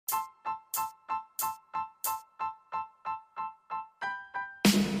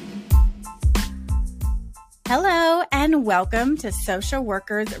Hello, and welcome to Social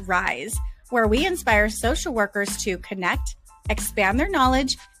Workers Rise, where we inspire social workers to connect, expand their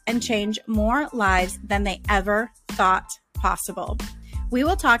knowledge, and change more lives than they ever thought possible. We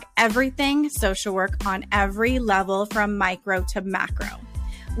will talk everything social work on every level from micro to macro.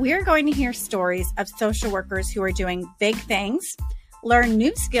 We are going to hear stories of social workers who are doing big things, learn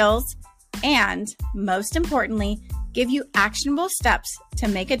new skills, and most importantly, give you actionable steps to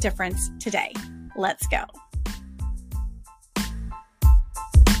make a difference today. Let's go.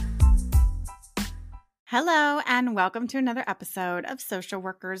 Hello, and welcome to another episode of Social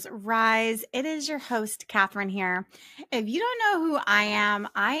Workers Rise. It is your host, Catherine here. If you don't know who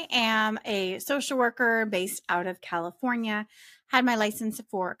I am a social worker based out of California. Had my license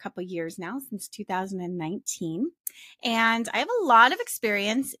for a couple years now, since 2019. And I have a lot of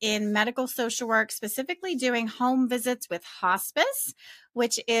experience in medical social work, specifically doing home visits with hospice,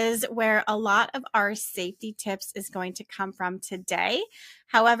 which is where a lot of our safety tips is going to come from today.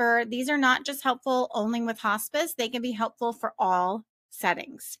 However, these are not just helpful only with hospice. They can be helpful for all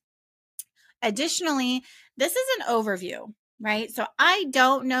settings. Additionally, this is an overview, right? So I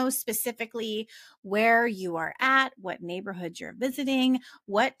don't know specifically where you are at, what neighborhoods you're visiting,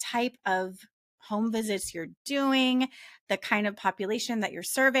 what type of home visits you're doing, the kind of population that you're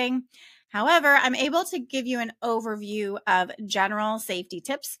serving. However, I'm able to give you an overview of general safety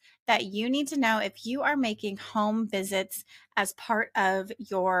tips that you need to know if you are making home visits as part of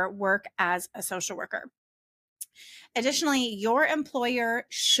your work as a social worker. Additionally, your employer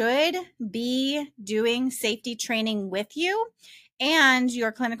should be doing safety training with you, and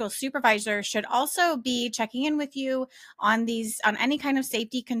your clinical supervisor should also be checking in with you on any kind of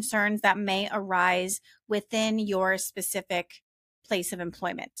safety concerns that may arise within your specific place of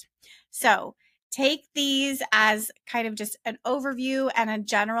employment. So take these as kind of just an overview and a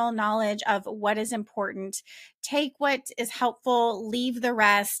general knowledge of what is important. Take what is helpful, leave the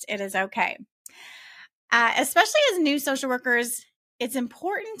rest. It is okay. Especially as new social workers, it's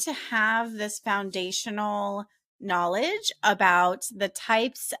important to have this foundational knowledge about the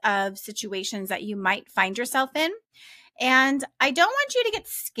types of situations that you might find yourself in. And I don't want you to get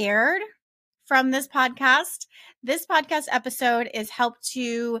scared from this podcast. This podcast episode is helped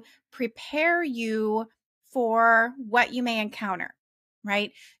to prepare you for what you may encounter,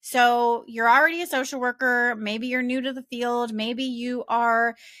 right? So you're already a social worker. Maybe you're new to the field. Maybe you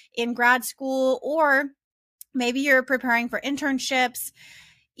are in grad school, or maybe you're preparing for internships.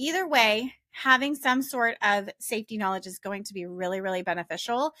 Either way, having some sort of safety knowledge is going to be really, really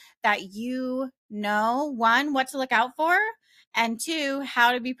beneficial, that you know, one, what to look out for, and two,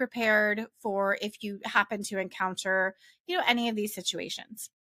 how to be prepared for if you happen to encounter, any of these situations.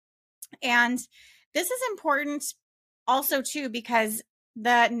 And this is important also too, because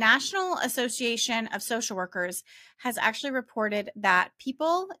the National Association of Social Workers has actually reported that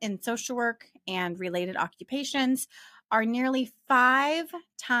people in social work and related occupations are nearly 5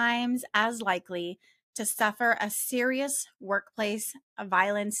 times as likely to suffer a serious workplace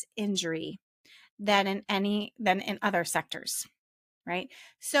violence injury than in other sectors, right?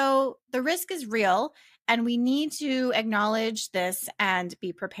 So the risk is real, and we need to acknowledge this and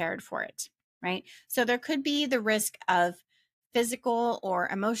be prepared for it, right? So there could be the risk of physical or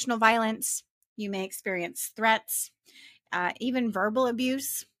emotional violence. You may experience threats, even verbal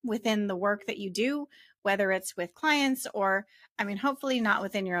abuse within the work that you do, whether it's with clients or, hopefully not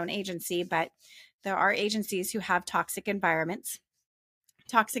within your own agency, but there are agencies who have toxic environments.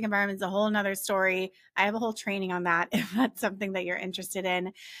 Toxic environment is a whole nother story. I have a whole training on that if that's something that you're interested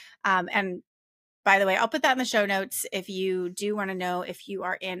in. And by the way, I'll put that in the show notes if you do want to know if you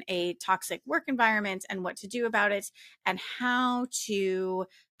are in a toxic work environment and what to do about it, and how to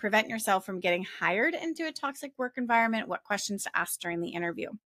prevent yourself from getting hired into a toxic work environment, what questions to ask during the interview.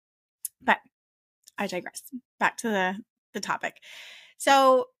 But I digress. Back to the topic.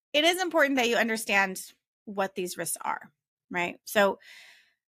 So it is important that you understand what these risks are, right? So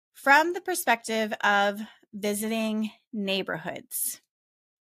from the perspective of visiting neighborhoods,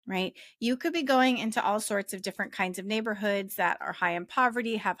 right? You could be going into all sorts of different kinds of neighborhoods that are high in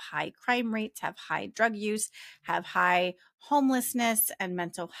poverty, have high crime rates, have high drug use, have high homelessness and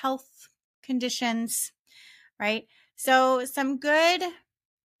mental health conditions, right? So some good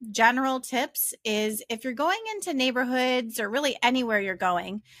general tips is, if you're going into neighborhoods or really anywhere you're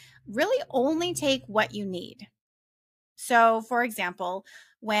going, really only take what you need. So for example,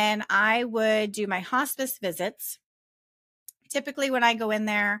 when I would do my hospice visits, typically when I go in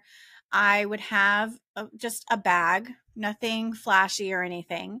there, I would have just a bag, nothing flashy or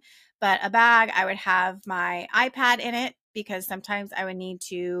anything, but a bag. I would have my iPad in it because sometimes I would need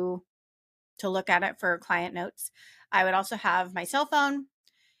to to look at it for client notes. I would also have my cell phone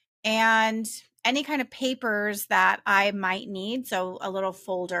and any kind of papers that I might need. So a little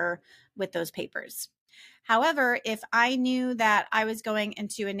folder with those papers. However, if I knew that I was going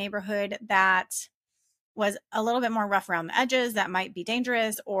into a neighborhood that was a little bit more rough around the edges, that might be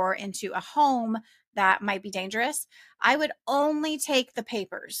dangerous, or into a home that might be dangerous, I would only take the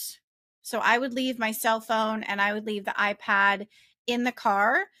papers. So I would leave my cell phone and I would leave the iPad in the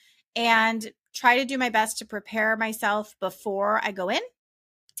car and try to do my best to prepare myself before I go in.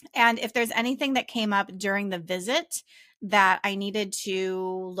 And if there's anything that came up during the visit that I needed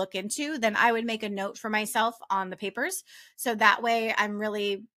to look into, then I would make a note for myself on the papers. So that way I'm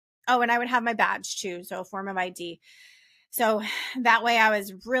really, oh, and I would have my badge too. So a form of ID. So that way I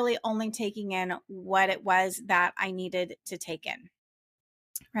was really only taking in what it was that I needed to take in.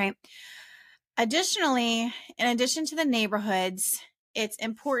 Right. Additionally, in addition to the neighborhoods, it's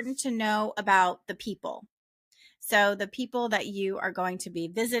important to know about the people. So the people that you are going to be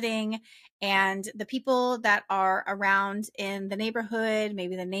visiting and the people that are around in the neighborhood,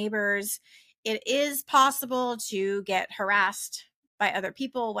 maybe the neighbors, it is possible to get harassed by other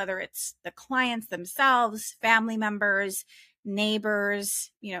people, whether it's the clients themselves, family members,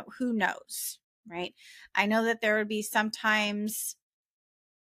 neighbors, who knows, right? I know that there would be sometimes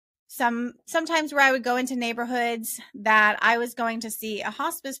where I would go into neighborhoods that I was going to see a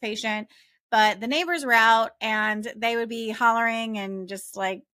hospice patient, but the neighbors were out and they would be hollering and just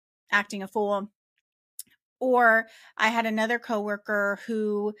like acting a fool. Or I had another coworker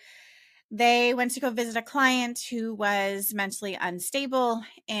who they went to go visit a client who was mentally unstable,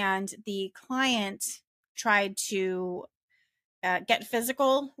 and the client tried to get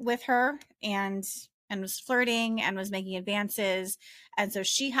physical with her and was flirting and was making advances. And so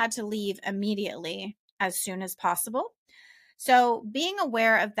she had to leave immediately as soon as possible. So being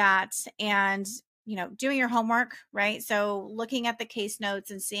aware of that and, doing your homework, right? So looking at the case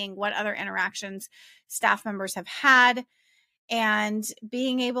notes and seeing what other interactions staff members have had and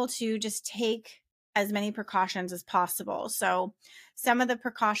being able to just take as many precautions as possible. So some of the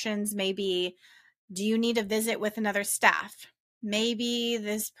precautions may be, do you need to visit with another staff? Maybe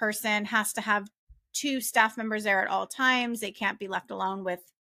this person has to have 2 staff members there at all times. They can't be left alone with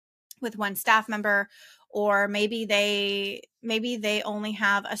one staff member. Or maybe they only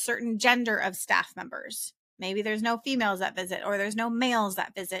have a certain gender of staff members. Maybe there's no females that visit, or there's no males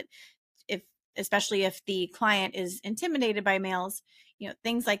that visit, especially if the client is intimidated by males,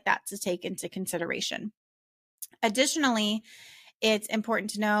 things like that to take into consideration. Additionally, it's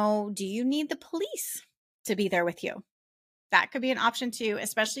important to know, do you need the police to be there with you? That could be an option too,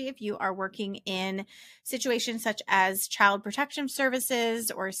 especially if you are working in situations such as child protection services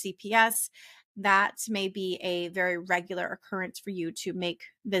or CPS. That may be a very regular occurrence for you to make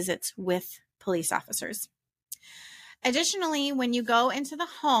visits with police officers. Additionally, when you go into the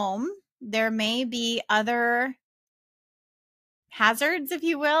home, there may be other hazards, if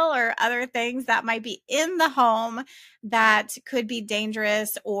you will, or other things that might be in the home that could be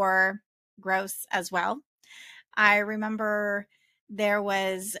dangerous or gross as well. I remember there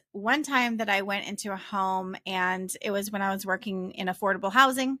was one time that I went into a home, and it was when I was working in affordable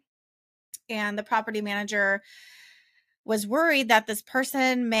housing, and the property manager was worried that this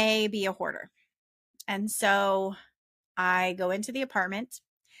person may be a hoarder. And so I go into the apartment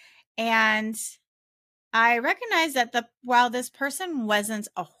and I recognized that while this person wasn't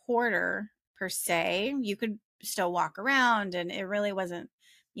a hoarder per se, you could still walk around and it really wasn't,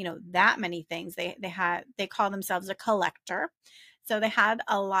 that many things. They call themselves a collector. So they had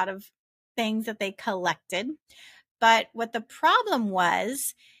a lot of things that they collected. But what the problem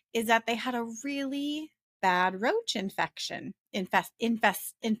was is that they had a really bad roach infestation.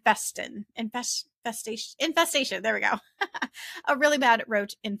 Infestation. There we go. A really bad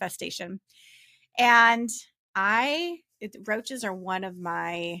roach infestation. And roaches are one of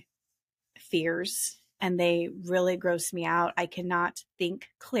my fears, and they really gross me out. I cannot think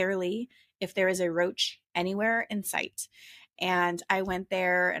clearly if there is a roach anywhere in sight. And I went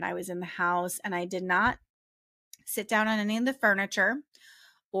there and I was in the house and I did not sit down on any of the furniture.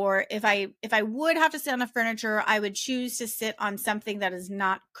 Or if I would have to sit on the furniture, I would choose to sit on something that is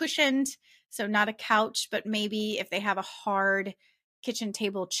not cushioned. So not a couch, but maybe if they have a hard kitchen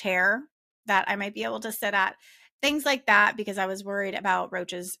table chair that I might be able to sit at, things like that, because I was worried about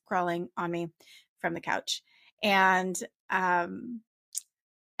roaches crawling on me from the couch. And so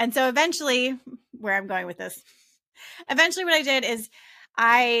eventually, where I'm going with this, eventually what I did is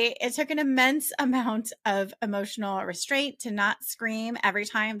it took an immense amount of emotional restraint to not scream every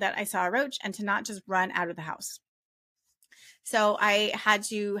time that I saw a roach and to not just run out of the house. So I had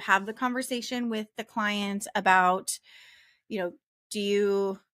to have the conversation with the client about,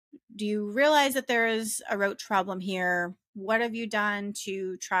 do you realize that there is a roach problem here? What have you done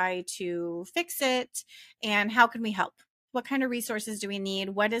to try to fix it? And how can we help? What kind of resources do we need?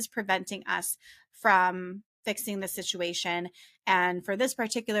 What is preventing us from fixing the situation? And for this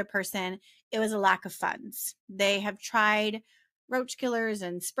particular person, it was a lack of funds. They have tried roach killers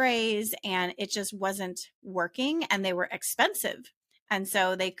and sprays, and it just wasn't working, and they were expensive. And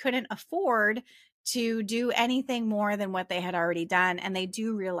so they couldn't afford to do anything more than what they had already done. And they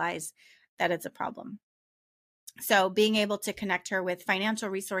do realize that it's a problem. So being able to connect her with financial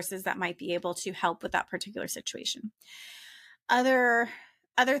resources that might be able to help with that particular situation. Other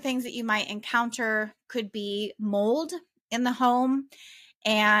things that you might encounter could be mold in the home.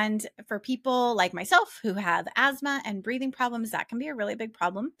 And for people like myself who have asthma and breathing problems, that can be a really big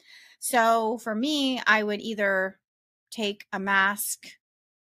problem. So for me, I would either take a mask,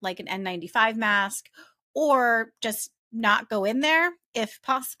 like an N95 mask, or just not go in there if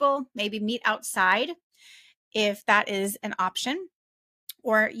possible, maybe meet outside if that is an option.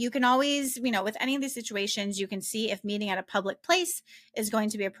 Or you can always, with any of these situations, you can see if meeting at a public place is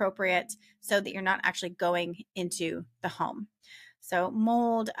going to be appropriate so that you're not actually going into the home. So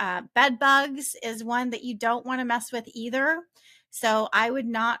mold, bed bugs is one that you don't want to mess with either. So I would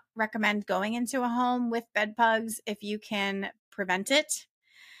not recommend going into a home with bed bugs if you can prevent it.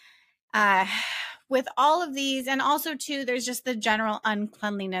 With all of these, and also too, there's just the general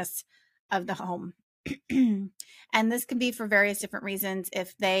uncleanliness of the home. And this can be for various different reasons.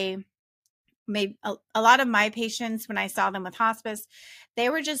 If they made a lot of my patients, when I saw them with hospice, they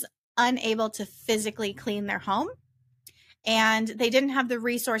were just unable to physically clean their home, and they didn't have the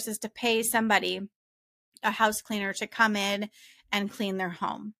resources to pay somebody, a house cleaner, to come in and clean their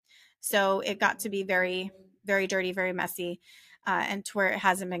home. So it got to be very, very dirty, very messy, and to where it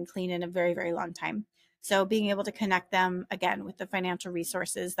hasn't been cleaned in a very, very long time. So being able to connect them again with the financial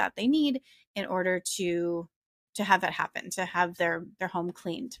resources that they need in order to have that happen, to have their home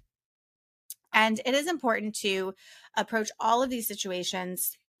cleaned. And it is important to approach all of these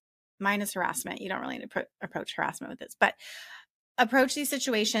situations, minus harassment. You don't really need to approach harassment with this, but approach these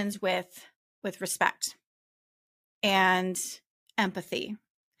situations with respect and empathy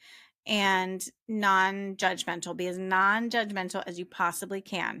and non-judgmental. Be as non-judgmental as you possibly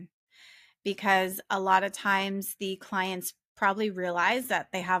can, because a lot of times the clients probably realize that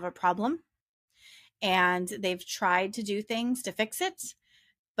they have a problem and they've tried to do things to fix it.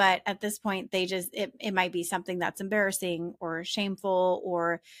 But at this point, it might be something that's embarrassing or shameful,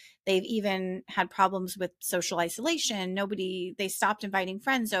 or they've even had problems with social isolation. They stopped inviting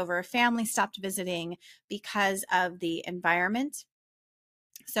friends over, family stopped visiting because of the environment.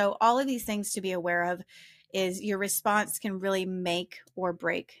 So all of these things to be aware of is your response can really make or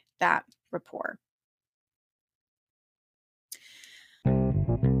break that rapport.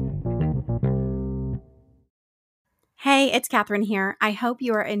 Hey, it's Catherine here. I hope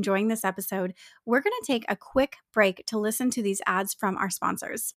you are enjoying this episode. We're going to take a quick break to listen to these ads from our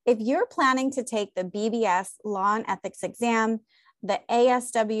sponsors. If you're planning to take the BBS Law and Ethics exam, the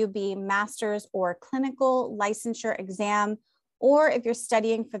ASWB Master's or Clinical Licensure exam, or if you're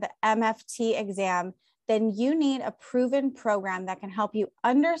studying for the MFT exam, then you need a proven program that can help you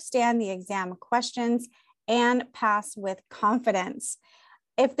understand the exam questions and pass with confidence.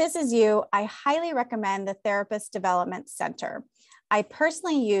 If this is you, I highly recommend the Therapist Development Center. I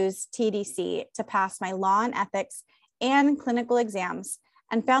personally use TDC to pass my law and ethics and clinical exams,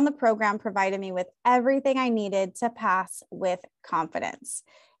 and found the program provided me with everything I needed to pass with confidence.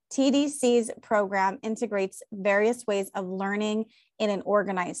 TDC's program integrates various ways of learning in an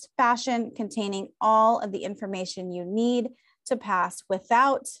organized fashion, containing all of the information you need to pass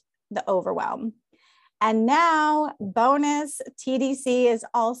without the overwhelm. And now, bonus, TDC is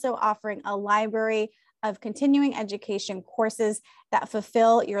also offering a library of continuing education courses that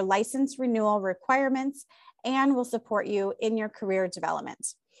fulfill your license renewal requirements and will support you in your career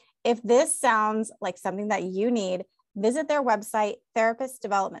development. If this sounds like something that you need, visit their website,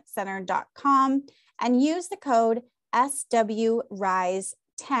 therapistdevelopmentcenter.com, and use the code SWRISE10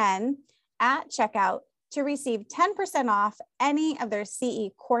 at checkout to receive 10% off any of their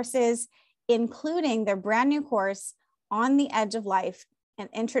CE courses, including their brand new course, On the Edge of Life, an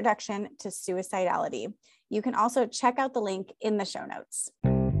Introduction to Suicidality. You can also check out the link in the show notes.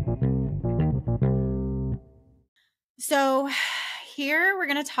 So here we're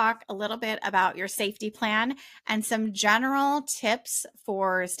going to talk a little bit about your safety plan and some general tips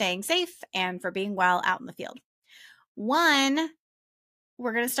for staying safe and for being well out in the field. One,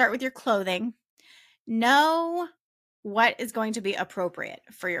 we're going to start with your clothing. Know what is going to be appropriate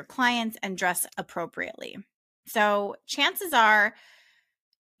for your clients and dress appropriately. So chances are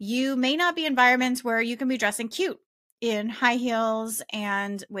you may not be environments where you can be dressing cute in high heels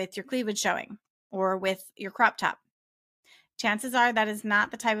and with your cleavage showing or with your crop top. Chances are that is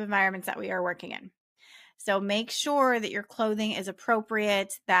not the type of environments that we are working in. So make sure that your clothing is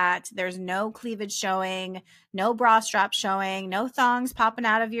appropriate, that there's no cleavage showing, no bra strap showing, no thongs popping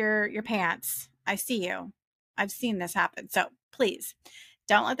out of your pants. I see you. I've seen this happen. So please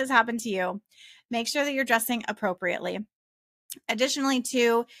don't let this happen to you. Make sure that you're dressing appropriately. Additionally,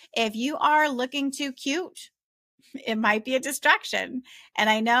 too, if you are looking too cute, it might be a distraction. And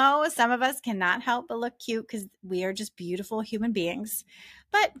I know some of us cannot help but look cute because we are just beautiful human beings,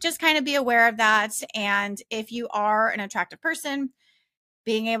 but just kind of be aware of that. And if you are an attractive person,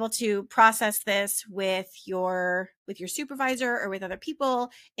 being able to process this with your supervisor or with other people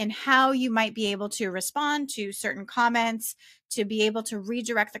and how you might be able to respond to certain comments, to be able to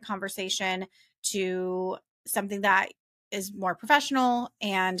redirect the conversation to something that is more professional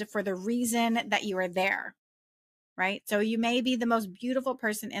and for the reason that you are there. Right? So you may be the most beautiful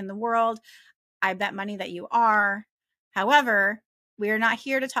person in the world. I bet money that you are. However, we are not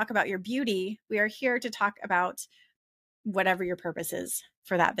here to talk about your beauty. We are here to talk about whatever your purpose is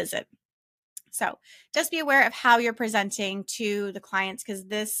for that visit. So just be aware of how you're presenting to the clients because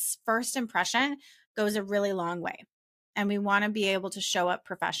this first impression goes a really long way. And we want to be able to show up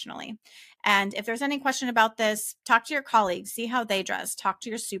professionally. And if there's any question about this, talk to your colleagues, see how they dress, talk to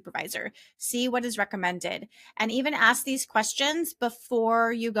your supervisor, see what is recommended, and even ask these questions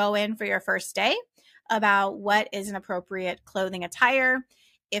before you go in for your first day about what is an appropriate clothing attire.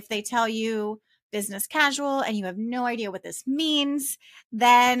 If they tell you business casual and you have no idea what this means,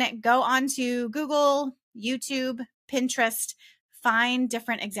 then go on to Google, YouTube, Pinterest, find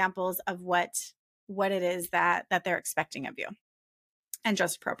different examples of what it is that they're expecting of you and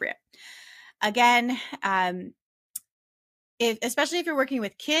dress appropriate. Again, especially if you're working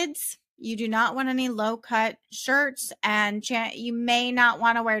with kids, you do not want any low cut shirts and you may not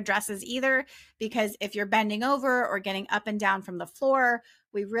want to wear dresses either, because if you're bending over or getting up and down from the floor,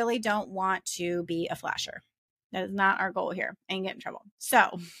 we really don't want to be a flasher. That is not our goal here and get in trouble.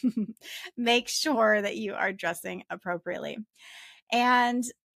 So make sure that you are dressing appropriately. And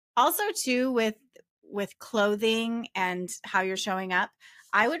also too, with clothing and how you're showing up,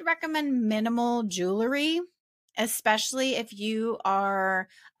 I would recommend minimal jewelry, especially if you are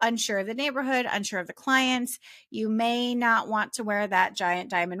unsure of the neighborhood, unsure of the clients. You may not want to wear that giant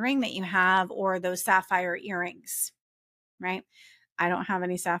diamond ring that you have or those sapphire earrings, right? I don't have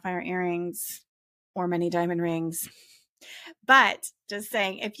any sapphire earrings or many diamond rings. But just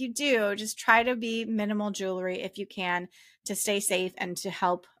saying, if you do, just try to be minimal jewelry if you can to stay safe and to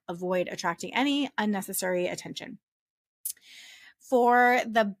help avoid attracting any unnecessary attention. For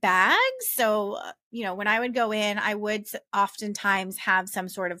the bags, so, when I would go in, I would oftentimes have some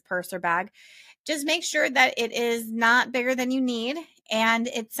sort of purse or bag. Just make sure that it is not bigger than you need and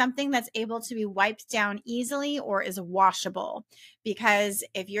it's something that's able to be wiped down easily or is washable. Because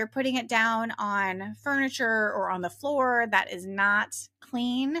if you're putting it down on furniture or on the floor that is not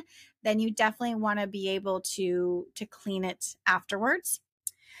clean, then you definitely want to be able to clean it afterwards.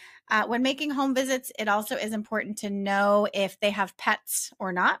 When making home visits, it also is important to know if they have pets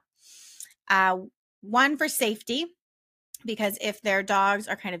or not. One, for safety, because if their dogs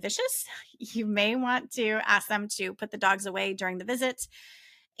are kind of vicious, you may want to ask them to put the dogs away during the visit.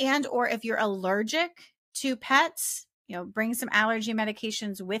 And or if you're allergic to pets, bring some allergy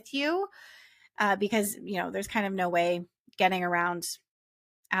medications with you because, there's kind of no way getting around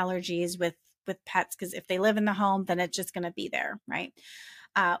allergies with pets, because if they live in the home, then it's just going to be there, right?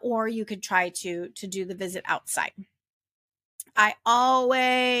 Or you could try to do the visit outside. I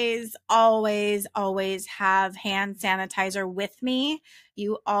always, always, always have hand sanitizer with me.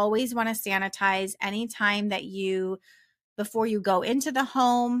 You always want to sanitize anytime that before you go into the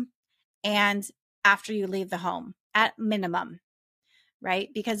home and after you leave the home at minimum, right?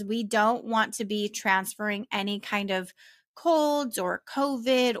 Because we don't want to be transferring any kind of colds or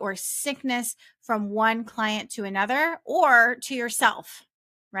COVID or sickness from one client to another or to yourself,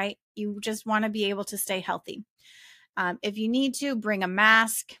 right? You just want to be able to stay healthy. If you need to, bring a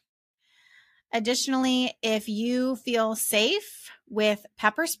mask. Additionally, if you feel safe with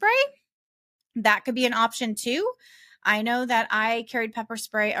pepper spray, that could be an option too. I know that I carried pepper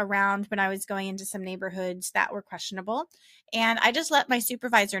spray around when I was going into some neighborhoods that were questionable. And I just let my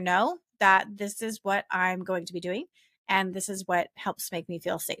supervisor know that this is what I'm going to be doing. And this is what helps make me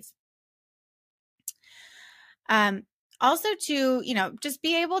feel safe. Also to, just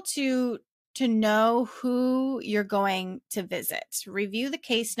be able to to know who you're going to visit. Review the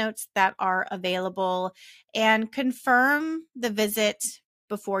case notes that are available and confirm the visit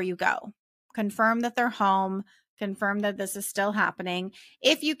before you go. Confirm that they're home, confirm that this is still happening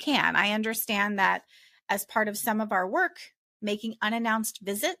if you can. I understand that as part of some of our work, making unannounced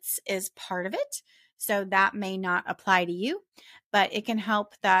visits is part of it. So that may not apply to you, but it can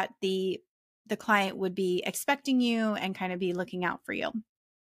help that the client would be expecting you and kind of be looking out for you.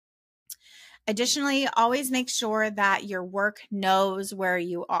 Additionally, always make sure that your work knows where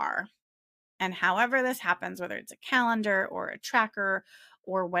you are. And however this happens, whether it's a calendar or a tracker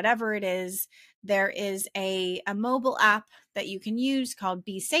or whatever it is, there is a mobile app that you can use called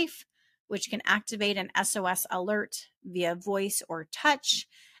Be Safe, which can activate an SOS alert via voice or touch,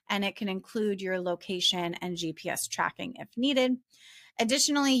 and it can include your location and GPS tracking if needed.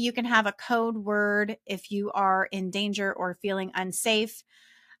 Additionally, you can have a code word if you are in danger or feeling unsafe.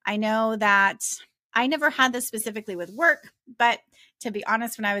 I know that I never had this specifically with work, but to be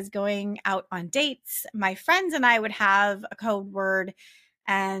honest, when I was going out on dates, my friends and I would have a code word,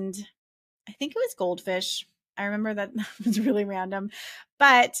 and I think it was goldfish. I remember that was really random,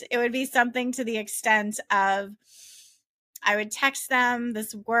 but it would be something to the extent of I would text them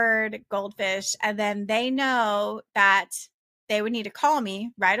this word, goldfish, and then they know that they would need to call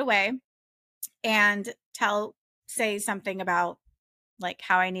me right away and say something about like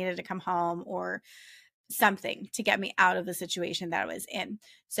how I needed to come home or something to get me out of the situation that I was in.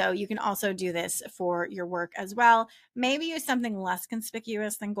 So you can also do this for your work as well. Maybe use something less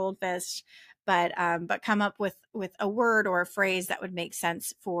conspicuous than goldfish, but come up with a word or a phrase that would make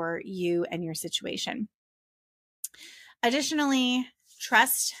sense for you and your situation. Additionally,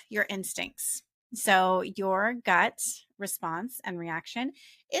 trust your instincts. So your gut response and reaction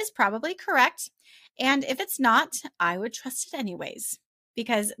is probably correct. And if it's not, I would trust it anyways,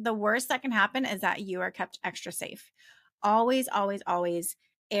 because the worst that can happen is that you are kept extra safe. Always, always, always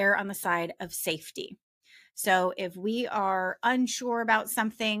err on the side of safety. So if we are unsure about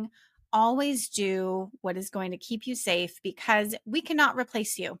something, always do what is going to keep you safe, because we cannot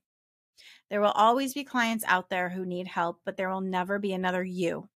replace you. There will always be clients out there who need help, but there will never be another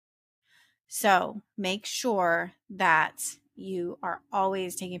you. So make sure that you are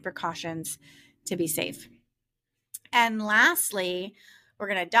always taking precautions to be safe. And lastly, we're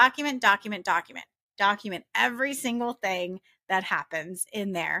going to document every single thing that happens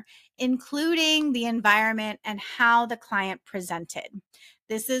in there, including the environment and how the client presented.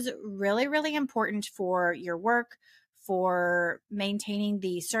 This is really, really important for your work, for maintaining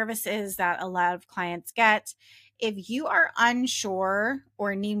the services that a lot of clients get. If you are unsure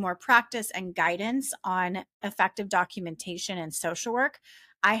or need more practice and guidance on effective documentation and social work,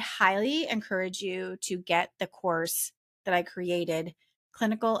 I highly encourage you to get the course that I created,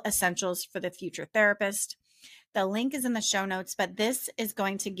 Clinical Essentials for the Future Therapist. The link is in the show notes, but this is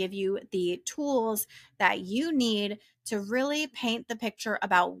going to give you the tools that you need to really paint the picture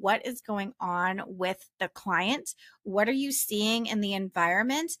about what is going on with the client. What are you seeing in the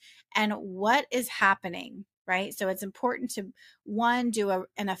environment and what is happening, right? So it's important to, one, do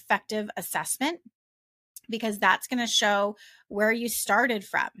an effective assessment, because that's going to show where you started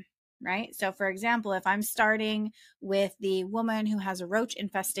from, right? So for example, if I'm starting with the woman who has a roach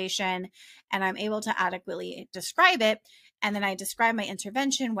infestation and I'm able to adequately describe it, and then I describe my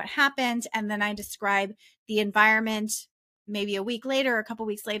intervention, what happened, and then I describe the environment maybe a week later, a couple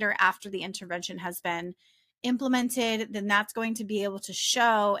weeks later after the intervention has been implemented, then that's going to be able to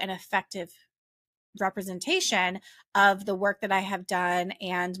show an effective representation of the work that I have done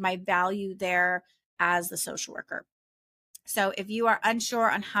and my value there as the social worker. So if you are unsure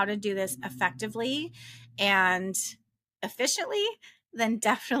on how to do this effectively and efficiently, then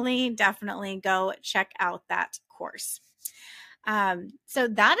definitely go check out that course. So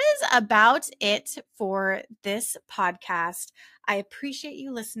that is about it for this podcast. I appreciate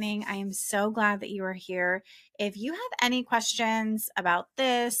you listening. I am so glad that you are here. If you have any questions about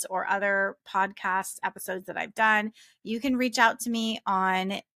this or other podcast episodes that I've done, you can reach out to me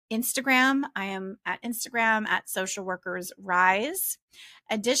on Instagram. I am at Instagram at Social Workers Rise.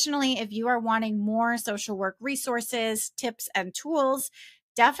 Additionally, if you are wanting more social work resources, tips, and tools,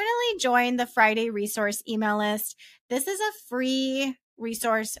 definitely join the Friday resource email list. This is a free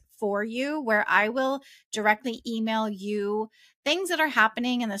resource for you where I will directly email you things that are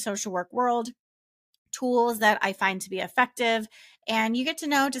happening in the social work world, tools that I find to be effective, and you get to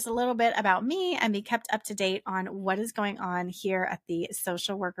know just a little bit about me and be kept up to date on what is going on here at the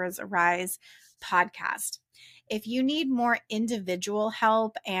Social Workers Rise podcast. If you need more individual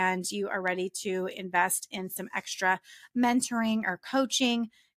help and you are ready to invest in some extra mentoring or coaching,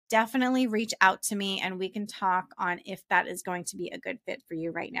 definitely reach out to me and we can talk on if that is going to be a good fit for you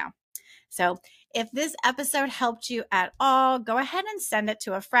right now. So if this episode helped you at all, go ahead and send it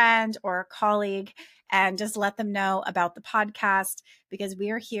to a friend or a colleague and just let them know about the podcast, because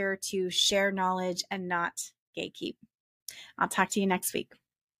we are here to share knowledge and not gatekeep. I'll talk to you next week.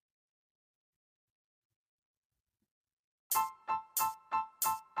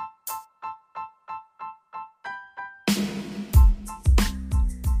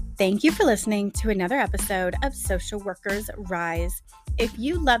 Thank you for listening to another episode of Social Workers Rise. If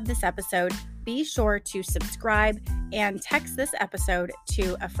you love this episode, be sure to subscribe and text this episode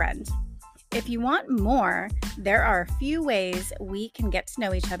to a friend. If you want more, there are a few ways we can get to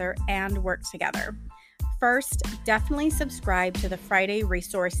know each other and work together. First, definitely subscribe to the Friday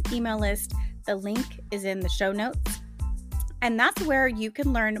Resource email list. The link is in the show notes. And that's where you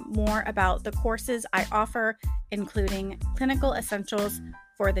can learn more about the courses I offer, including Clinical Essentials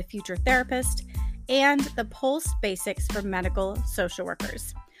for the Future Therapist and the Pulse Basics for Medical Social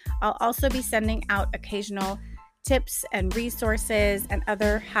Workers. I'll also be sending out occasional tips and resources and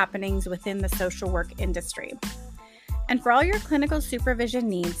other happenings within the social work industry. And for all your clinical supervision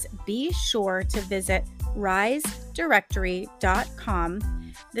needs, be sure to visit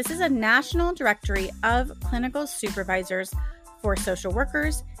risedirectory.com. This is a national directory of clinical supervisors for social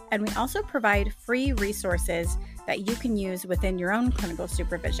workers, and we also provide free resources that you can use within your own clinical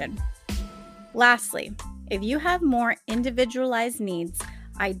supervision. Lastly, if you have more individualized needs,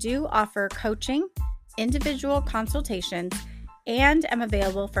 I do offer coaching, individual consultations, and am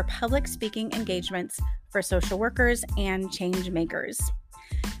available for public speaking engagements for social workers and change makers.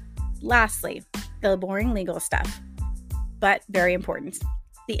 Lastly, the boring legal stuff, but very important.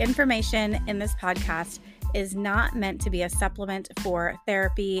 The information in this podcast is not meant to be a supplement for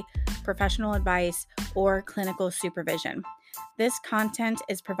therapy, professional advice, or clinical supervision. This content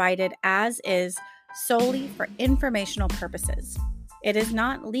is provided as is solely for informational purposes. It is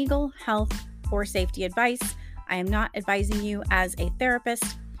not legal, health, or safety advice. I am not advising you as a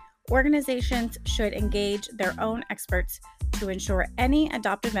therapist. Organizations should engage their own experts to ensure any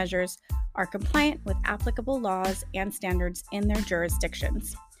adopted measures are compliant with applicable laws and standards in their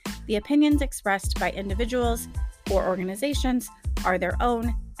jurisdictions. The opinions expressed by individuals or organizations are their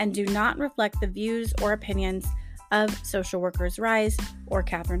own and do not reflect the views or opinions of Social Workers Rise or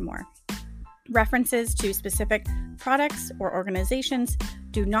Catherine Moore. References to specific products or organizations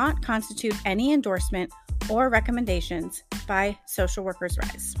do not constitute any endorsement or recommendations by Social Workers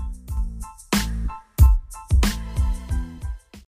Rise.